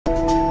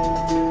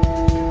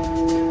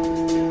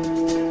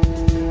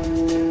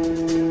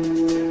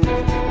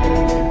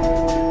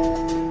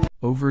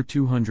over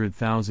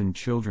 200,000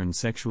 children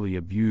sexually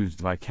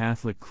abused by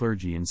Catholic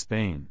clergy in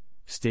Spain,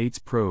 states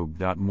probe.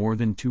 More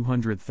than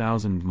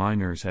 200,000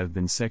 minors have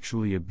been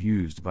sexually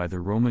abused by the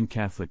Roman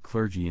Catholic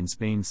clergy in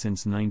Spain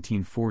since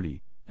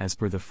 1940, as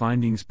per the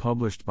findings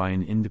published by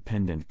an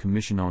independent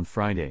commission on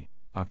Friday,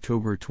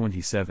 October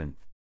 27.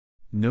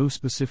 No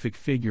specific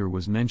figure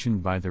was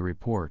mentioned by the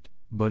report,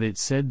 but it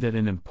said that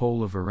in a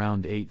poll of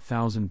around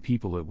 8,000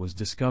 people it was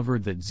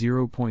discovered that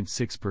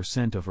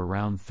 0.6% of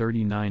around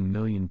 39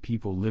 million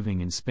people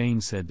living in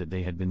Spain said that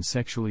they had been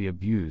sexually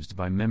abused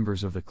by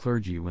members of the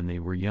clergy when they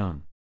were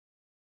young.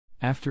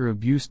 After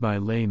abuse by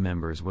lay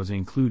members was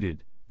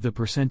included, the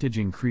percentage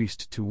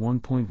increased to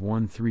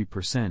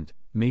 1.13%,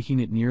 making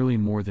it nearly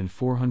more than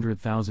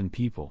 400,000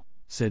 people,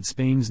 said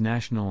Spain's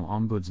National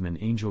Ombudsman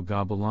Angel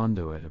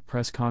Gabilondo at a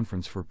press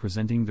conference for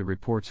presenting the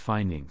report's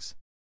findings.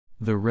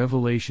 The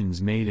revelations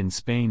made in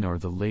Spain are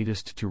the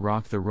latest to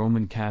rock the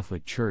Roman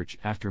Catholic Church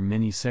after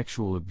many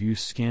sexual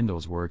abuse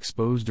scandals were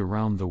exposed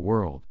around the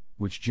world,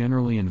 which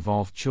generally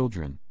involve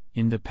children,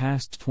 in the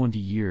past 20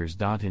 years.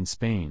 In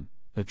Spain,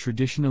 a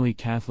traditionally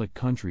Catholic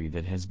country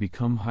that has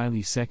become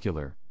highly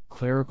secular,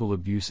 clerical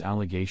abuse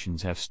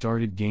allegations have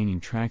started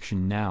gaining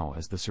traction now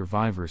as the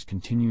survivors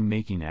continue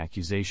making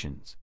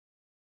accusations.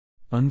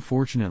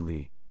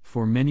 Unfortunately,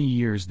 for many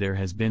years there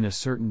has been a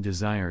certain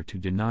desire to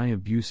deny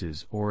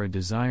abuses or a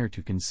desire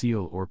to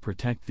conceal or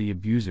protect the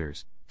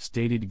abusers,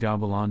 stated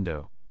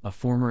Gabilondo, a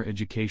former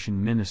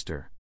education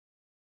minister.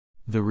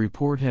 The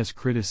report has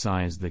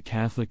criticized the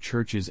Catholic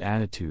Church's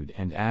attitude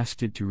and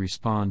asked it to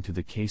respond to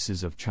the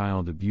cases of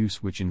child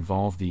abuse which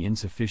involve the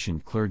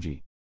insufficient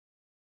clergy.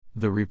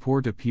 The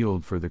report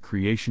appealed for the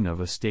creation of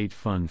a state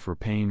fund for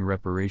paying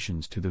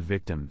reparations to the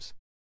victims.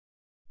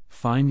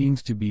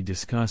 Findings to be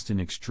discussed in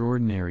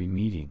extraordinary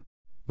meeting.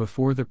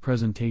 Before the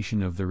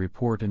presentation of the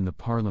report in the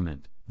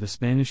Parliament, the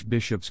Spanish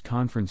Bishops'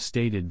 Conference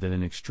stated that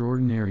an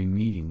extraordinary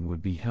meeting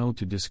would be held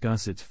to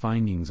discuss its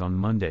findings on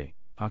Monday,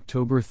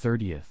 October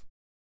 30.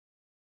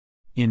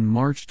 In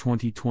March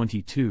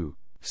 2022,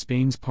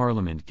 Spain's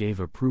Parliament gave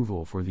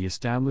approval for the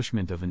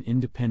establishment of an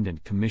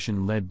independent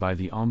commission led by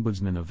the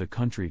Ombudsman of the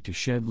country to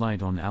shed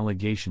light on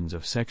allegations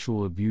of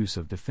sexual abuse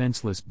of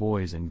defenseless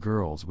boys and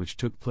girls which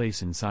took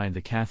place inside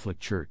the Catholic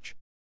Church.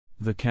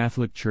 The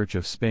Catholic Church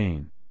of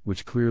Spain,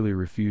 which clearly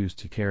refused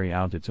to carry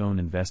out its own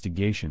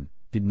investigation,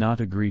 did not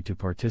agree to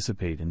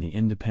participate in the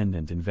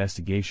independent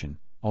investigation,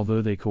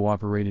 although they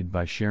cooperated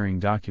by sharing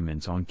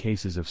documents on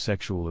cases of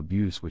sexual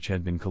abuse which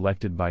had been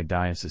collected by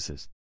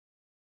dioceses.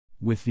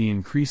 With the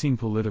increasing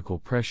political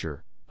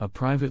pressure, a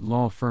private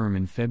law firm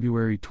in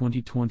February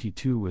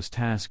 2022 was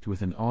tasked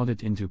with an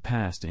audit into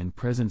past and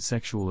present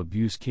sexual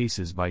abuse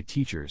cases by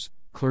teachers,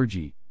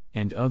 clergy,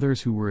 and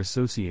others who were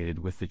associated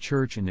with the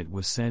Church, and it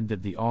was said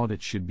that the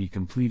audit should be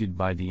completed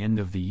by the end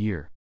of the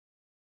year.